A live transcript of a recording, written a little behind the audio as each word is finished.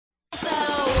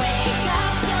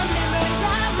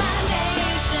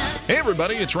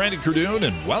everybody, it's Randy Kerdoon,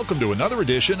 and welcome to another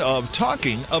edition of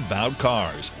Talking About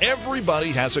Cars. Everybody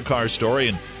has a car story,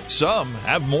 and some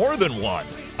have more than one.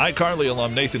 ICarly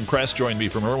alum Nathan Kress joined me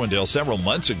from Irwindale several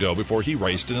months ago before he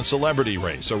raced in a celebrity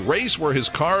race, a race where his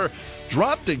car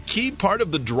dropped a key part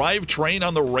of the drivetrain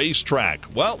on the racetrack.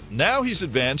 Well, now he's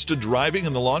advanced to driving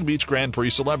in the Long Beach Grand Prix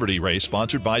celebrity race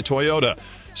sponsored by Toyota.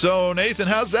 So, Nathan,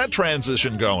 how's that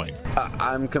transition going?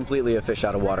 I'm completely a fish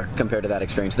out of water compared to that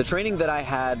experience. The training that I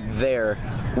had there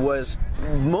was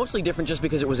mostly different just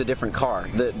because it was a different car.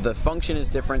 The function is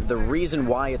different, the reason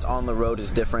why it's on the road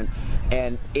is different,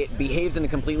 and it behaves in a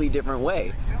completely different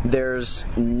way. There's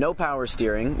no power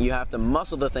steering. You have to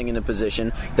muscle the thing into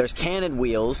position. There's canted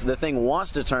wheels. The thing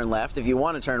wants to turn left. If you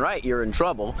want to turn right, you're in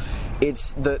trouble.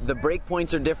 It's the brake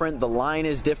points are different. The line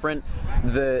is different.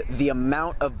 The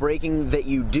amount of braking that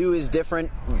you do is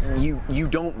different. You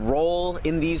don't roll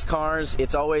in these cars.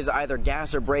 It's always either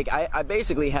gas or brake. I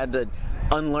basically had to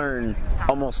unlearn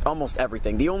almost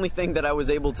everything. The only thing that I was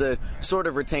able to sort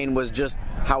of retain was just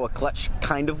how a clutch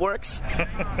kind of works.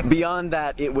 Beyond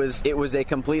that, it was a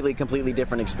completely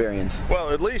different experience.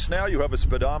 Well, at least now you have a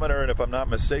speedometer, and if I'm not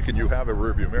mistaken, you have a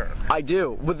rearview mirror. I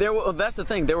do. But that's the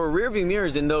thing. There were rearview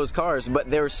mirrors in those cars,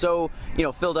 but they're so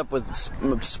filled up with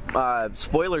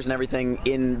spoilers and everything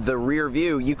in the rear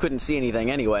view, you couldn't see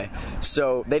anything anyway.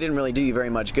 So they didn't really do you very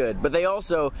much good. But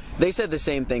they said the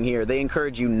same thing here. They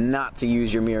encourage you not to use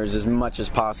your mirrors as much as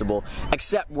possible,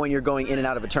 except when you're going in and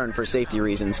out of a turn for safety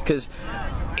reasons, because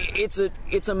it's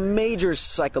a major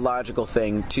psychological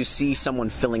thing to see someone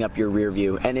filling up your rear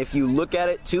view, and if you look at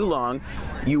it too long,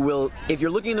 if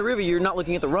you're looking in the rear view, you're not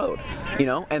looking at the road,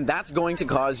 and that's going to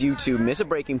cause you to miss a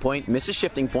braking point, miss a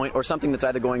shifting point, or something that's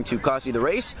either going to cost you the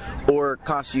race or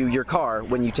cost you your car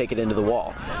when you take it into the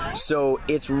wall. So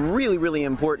it's really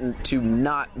important to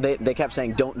not, they kept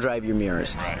saying don't drive your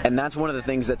mirrors, and that's one of the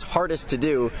things that's hardest to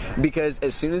do, because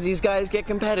as soon as these guys get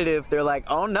competitive, they're like,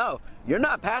 oh no, you're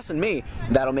not passing me.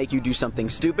 That'll make you do something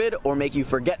stupid or make you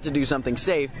forget to do something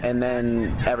safe, and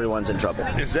then everyone's in trouble.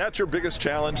 Is that your biggest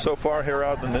challenge so far here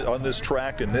out on this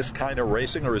track in this kind of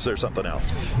racing, or is there something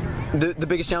else? The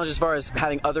biggest challenge as far as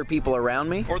having other people around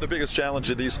me? Or the biggest challenge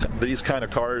of these kind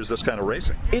of cars, this kind of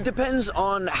racing? It depends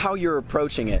on how you're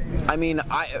approaching it. I mean,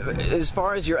 as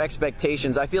far as your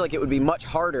expectations, I feel like it would be much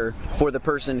harder for the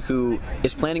person who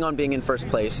is planning on being in first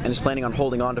place and is planning on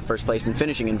holding on to first place and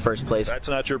finishing in first place. That's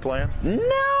not your plan?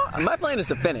 No, my plan is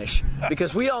to finish,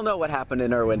 because we all know what happened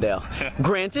in Irwindale.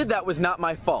 Granted, that was not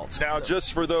my fault. Now,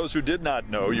 just for those who did not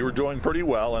know, you were doing pretty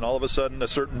well, and all of a sudden a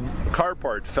certain car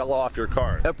part fell off your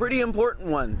car. A pretty important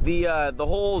one. The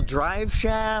whole drive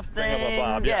shaft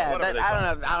thing. Yeah,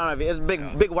 I don't know. It's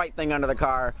a big white thing under the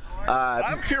car.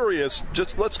 I'm curious.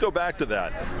 Just let's go back to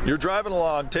that. You're driving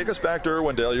along. Take us back to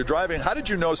Irwindale. You're driving. How did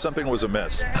you know something was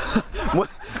amiss? Well,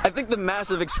 I think the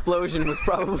massive explosion was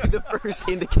probably the first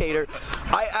indicator.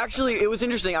 It was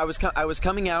interesting. I was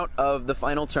coming out of the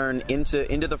final turn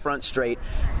into the front straight,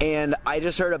 and I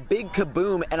just heard a big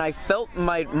kaboom, and I felt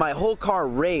my whole car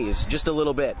raise just a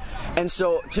little bit. And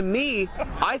so to me,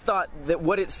 I thought that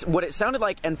what it sounded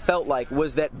like and felt like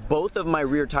was that both of my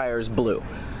rear tires blew.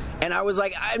 And I was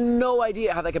like, I have no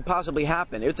idea how that could possibly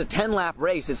happen. It's a 10-lap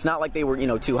race. It's not like they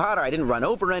were, too hot, or I didn't run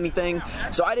over anything.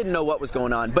 So I didn't know what was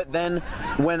going on. But then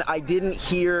when I didn't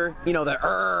hear, the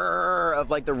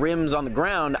of like the rims on the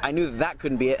ground, I knew that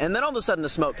couldn't be it. And then all of a sudden the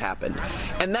smoke happened.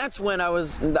 And that's when I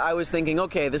was thinking,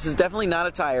 okay, this is definitely not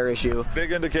a tire issue.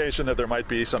 Big indication that there might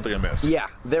be something amiss. Yeah,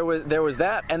 there was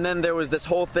that. And then there was this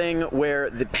whole thing where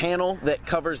the panel that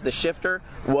covers the shifter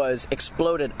was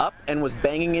exploded up and was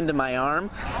banging into my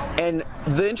arm. And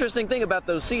the interesting thing about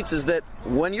those seats is that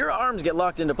when your arms get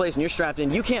locked into place and you're strapped in,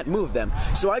 you can't move them.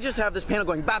 So I just have this panel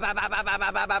going ba ba ba ba ba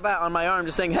ba ba ba on my arm,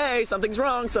 just saying, "Hey, something's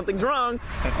wrong, something's wrong."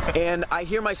 And I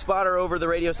hear my spotter over the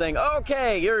radio saying,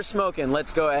 "Okay, you're smoking.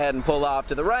 Let's go ahead and pull off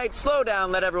to the right, slow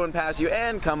down, let everyone pass you,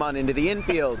 and come on into the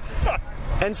infield."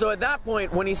 And so at that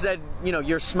point, when he said,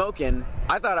 "You're smoking,"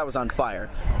 I thought I was on fire.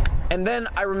 And then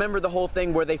I remember the whole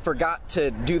thing where they forgot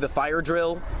to do the fire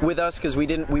drill with us because we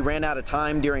ran out of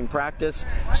time during practice.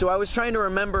 So I was trying to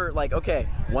remember, like, okay,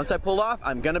 once I pull off,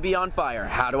 I'm going to be on fire.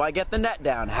 How do I get the net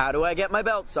down? How do I get my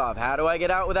belts off? How do I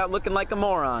get out without looking like a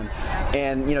moron?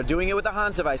 And, doing it with the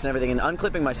Hans device and everything and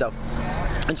unclipping myself.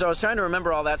 And so I was trying to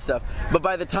remember all that stuff. But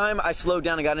by the time I slowed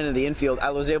down and got into the infield,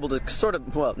 I was able to sort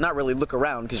of, well, not really look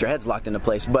around because your head's locked into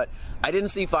place, but I didn't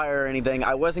see fire or anything.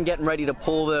 I wasn't getting ready to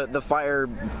pull the fire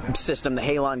system, the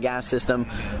halon gas system,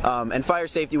 and fire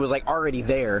safety was like already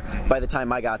there by the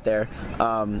time I got there.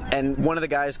 And one of the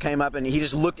guys came up and he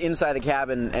just looked inside the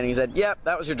cabin and he said, "Yep,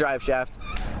 that was your drive shaft."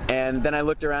 And then I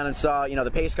looked around and saw,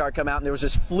 the pace car come out, and there was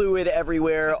just fluid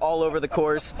everywhere, all over the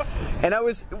course. And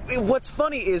what's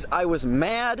funny is I was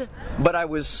mad, but I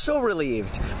was so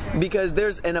relieved, because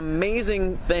there's an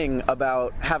amazing thing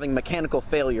about having mechanical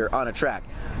failure on a track.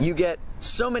 You get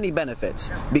so many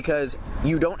benefits because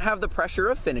you don't have the pressure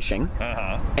of finishing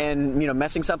and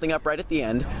messing something up right at the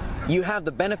end. You have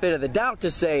the benefit of the doubt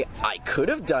to say, I could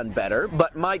have done better,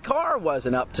 but my car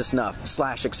wasn't up to snuff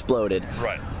 / exploded.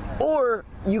 Right. Or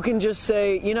you can just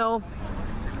say,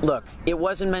 look, it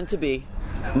wasn't meant to be.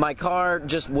 My car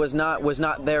just was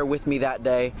not there with me that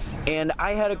day, and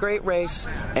I had a great race,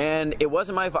 and it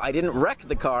wasn't my fault. I didn't wreck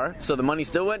the car, so the money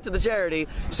still went to the charity.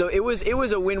 So it was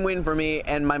a win-win for me,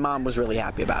 and my mom was really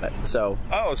happy about it. So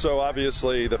so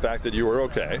obviously the fact that you were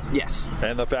okay, yes,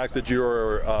 and the fact that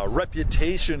your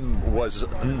reputation was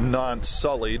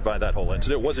non-sullied by that whole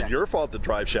incident. It wasn't your fault the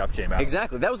drive shaft came out.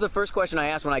 Exactly. That was the first question I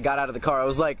asked when I got out of the car. I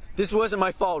was like, "This wasn't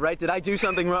my fault, right? Did I do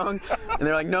something wrong?" And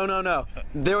they're like, "No."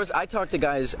 I talked to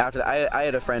guys after that. I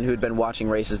had a friend who had been watching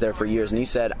races there for years, and he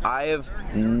said, I have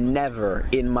never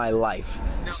in my life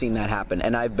seen that happen,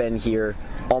 and I've been here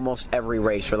almost every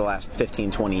race for the last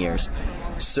 15, 20 years.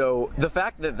 So the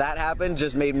fact that happened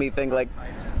just made me think, like,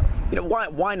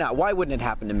 why not? Why wouldn't it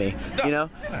happen to me?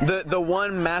 The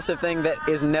one massive thing that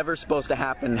is never supposed to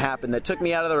happen that took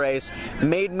me out of the race,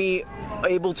 made me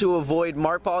able to avoid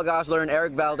Marc-Paul Gosselaar and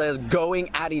Eric Valdez going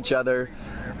at each other.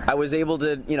 I was able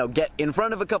to, get in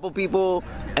front of a couple people,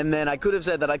 and then I could have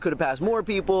said that I could have passed more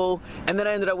people, and then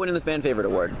I ended up winning the fan favorite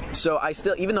award. So I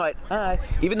still, even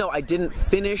though I didn't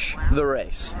finish the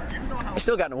race, I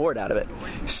still got an award out of it.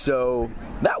 So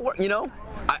that,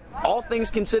 all things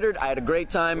considered, I had a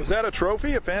great time. Was that a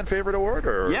trophy, a fan favorite award,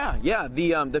 or? Yeah.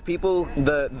 The people,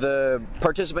 the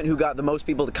participant who got the most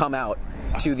people to come out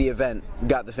to the event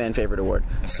got the fan favorite award.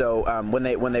 So when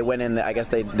they went in, I guess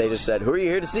they just said, "Who are you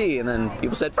here to see?" And then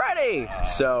people said, "Friday."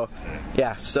 So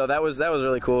yeah, so that was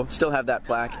really cool. Still have that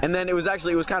plaque. And then it was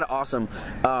kind of awesome.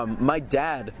 My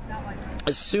dad,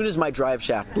 as soon as my drive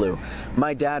shaft blew,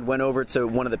 my dad went over to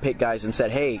one of the pit guys and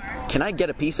said, "Hey, can I get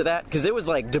a piece of that?" Because there was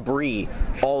like debris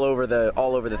all over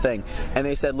the thing. And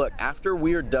they said, "Look, after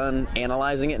we're done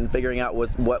analyzing it and figuring out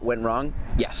what went wrong,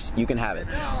 yes, you can have it."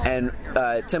 And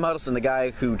Tim Huddleston, the guy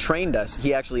who trained us,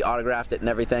 he actually autographed it and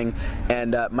everything.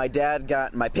 And my dad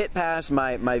got my pit pass,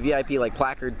 my VIP like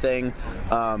placard thing,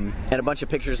 and a bunch of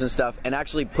pictures and stuff, and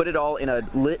actually put it all in a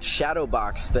lit shadow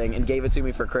box thing and gave it to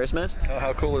me for Christmas. Oh,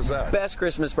 how cool is that? Best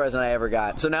Christmas present I ever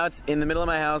got. So now it's in the middle of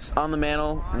my house, on the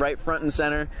mantle, right front and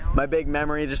center. My big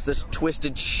memory, just this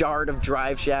twisted shard of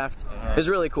drive shaft. It's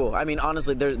really cool. I mean,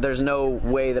 honestly, there's no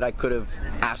way that I could have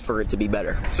asked for it to be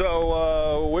better.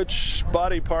 So, which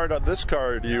body part on this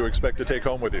car do you expect to take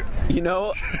home with you?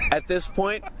 At this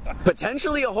point,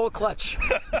 potentially a whole clutch.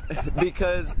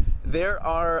 Because there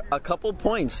are a couple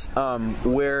points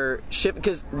where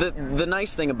because the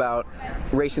nice thing about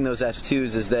racing those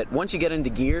S2s is that once you get into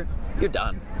gear, you're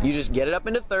done. You just get it up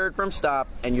into third from stop,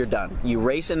 and you're done. You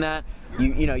race in that.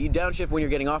 You downshift when you're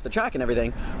getting off the track and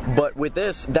everything, but with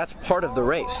this, that's part of the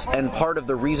race, and part of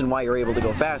the reason why you're able to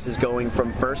go fast is going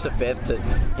from first to fifth to,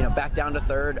 back down to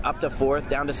third, up to fourth,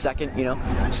 down to second,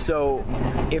 So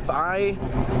if I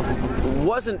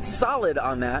wasn't solid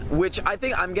on that, which I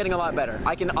think I'm getting a lot better,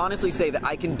 I can honestly say that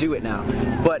I can do it now,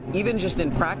 but even just in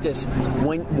practice,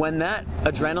 when that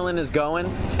adrenaline is going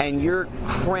and you're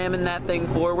cramming that thing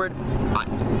forward,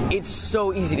 it's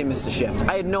so easy to miss the shift.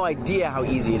 I had no idea how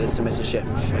easy it is to miss a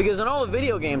shift. Because in all the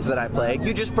video games that I play,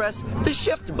 you just press the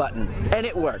shift button, and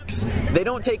it works. They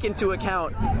don't take into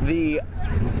account the,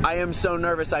 I am so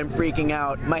nervous, I'm freaking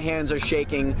out, my hands are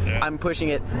shaking, I'm pushing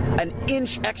it an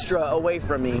inch extra away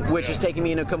from me, which is taking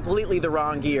me in a completely the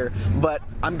wrong gear. But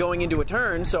I'm going into a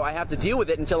turn, so I have to deal with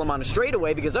it until I'm on a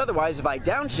straightaway, because otherwise, if I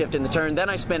downshift in the turn, then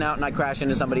I spin out and I crash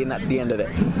into somebody, and that's the end of it.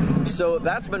 So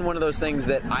that's been one of those things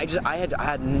that I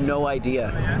had no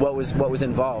idea what was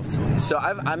involved. So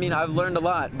I've learned a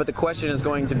lot, but the question is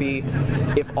going to be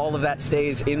if all of that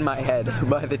stays in my head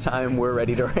by the time we're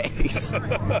ready to race.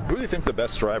 Who do you think the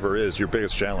best driver is? Your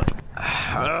biggest challenge?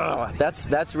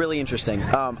 That's really interesting.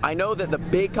 I know that the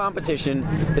big competition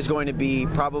is going to be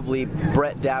probably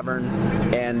Brett Davern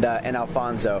and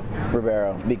Alfonso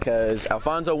Ribeiro, because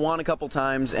Alfonso won a couple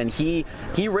times and he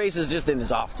races just in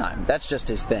his off time. That's just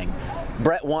his thing.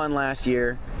 Brett won last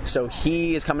year, so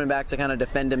he is coming back to kind of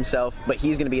defend himself, but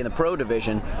he's going to be in the pro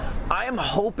division. I am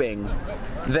hoping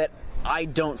that I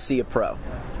don't see a pro.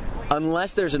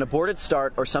 Unless there's an aborted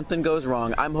start or something goes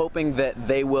wrong, I'm hoping that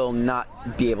they will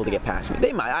not be able to get past me.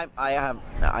 They might.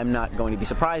 I'm not going to be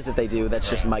surprised if they do. That's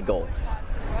just my goal.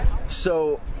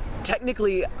 So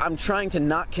technically, I'm trying to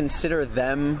not consider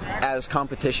them as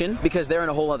competition because they're in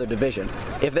a whole other division.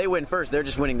 If they win first, they're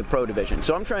just winning the pro division.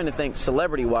 So I'm trying to think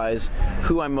celebrity-wise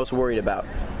who I'm most worried about.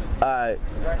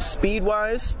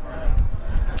 Speed-wise,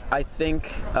 I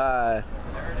think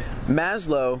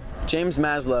James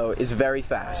Maslow is very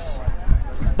fast.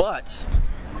 But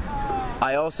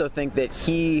I also think that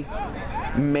he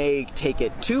may take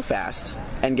it too fast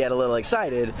and get a little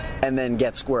excited and then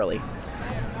get squirrely.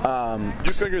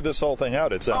 You figured this whole thing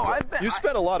out, it sounds like. You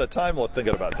spent a lot of time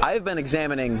thinking about that. I've been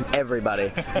examining everybody.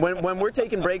 When we're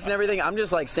taking breaks and everything, I'm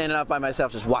just like standing up by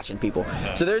myself just watching people.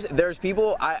 So there's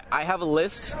people, I have a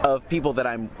list of people that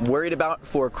I'm worried about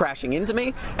for crashing into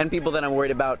me and people that I'm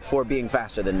worried about for being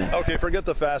faster than me. Okay, forget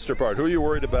the faster part. Who are you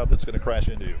worried about that's going to crash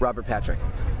into you? Robert Patrick.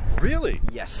 Really?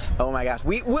 Yes. Oh my gosh.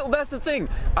 Well, that's the thing.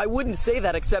 I wouldn't say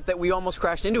that except that we almost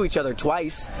crashed into each other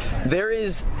twice. There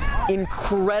is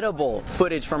incredible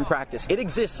footage from practice. It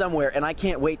exists somewhere, and I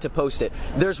can't wait to post it.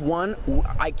 There's one,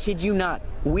 I kid you not,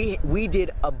 we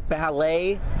did a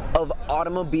ballet of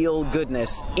automobile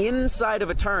goodness inside of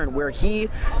a turn where he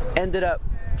ended up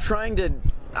trying to,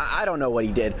 I don't know what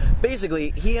he did.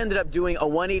 Basically, he ended up doing a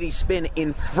 180 spin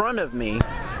in front of me,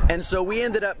 and so we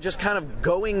ended up just kind of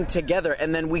going together,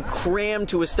 and then we crammed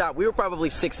to a stop. We were probably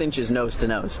 6 inches nose to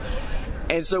nose.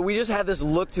 And so we just had this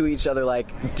look to each other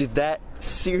like, did that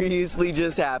seriously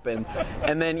just happen?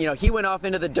 And then, he went off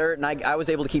into the dirt, and I was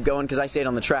able to keep going because I stayed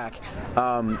on the track.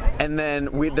 And then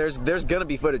there's going to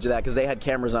be footage of that because they had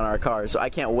cameras on our car, so I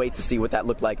can't wait to see what that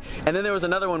looked like. And then there was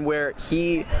another one where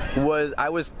I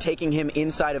was taking him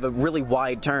inside of a really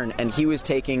wide turn, and he was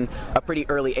taking a pretty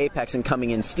early apex and coming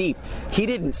in steep. He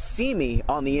didn't see me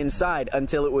on the inside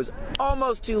until it was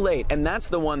almost too late, and that's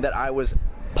the one that I was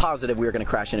positive we were going to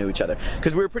crash into each other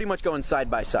because we were pretty much going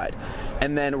side by side.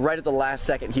 And then right at the last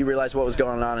second he realized what was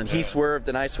going on, and he swerved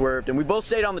and I swerved, and we both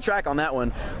stayed on the track on that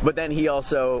one. But then he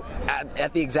also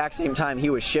at the exact same time he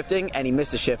was shifting and he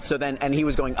missed a shift, and he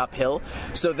was going uphill,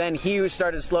 so then he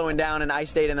started slowing down and I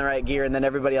stayed in the right gear, and then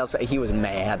everybody else, he was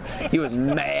mad.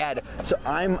 So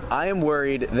I am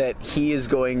worried that he is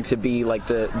going to be like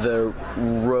the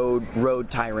road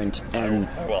tyrant, and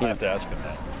we'll have to ask him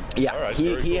that. Yeah, right,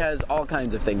 he cool. has all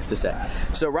kinds of things to say.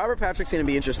 So Robert Patrick's going to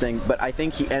be interesting, but I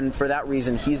think and for that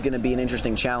reason, he's going to be an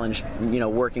interesting challenge.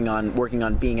 Working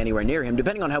on being anywhere near him,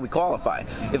 depending on how we qualify.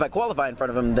 If I qualify in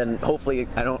front of him, then hopefully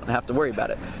I don't have to worry about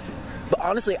it. But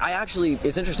honestly,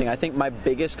 it's interesting. I think my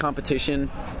biggest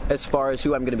competition, as far as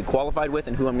who I'm going to be qualified with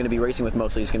and who I'm going to be racing with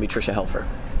mostly, is going to be Trisha Helfer.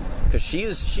 Because she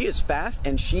is fast,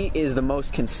 and she is the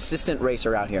most consistent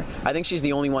racer out here. I think she's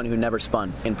the only one who never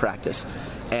spun in practice.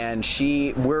 And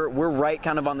we're right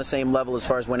kind of on the same level as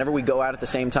far as whenever we go out at the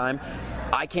same time,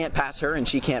 I can't pass her and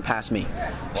she can't pass me.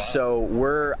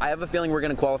 So I have a feeling we're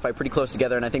going to qualify pretty close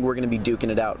together, and I think we're going to be duking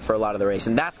it out for a lot of the race.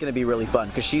 And that's going to be really fun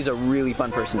because she's a really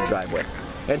fun person to drive with.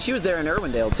 And she was there in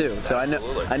Irwindale too, so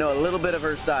Absolutely. I know a little bit of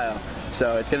her style.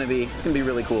 So it's going to be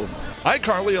really cool.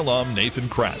 iCarly alum Nathan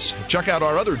Kress. Check out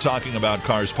our other Talking About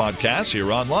Cars podcasts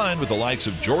here online with the likes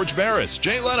of George Barris,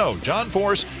 Jay Leno, John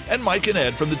Force, and Mike and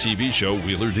Ed from the TV show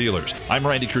Wheeler Dealers. I'm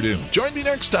Randy Kerdoon. Join me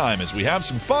next time as we have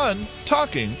some fun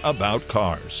talking about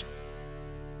cars.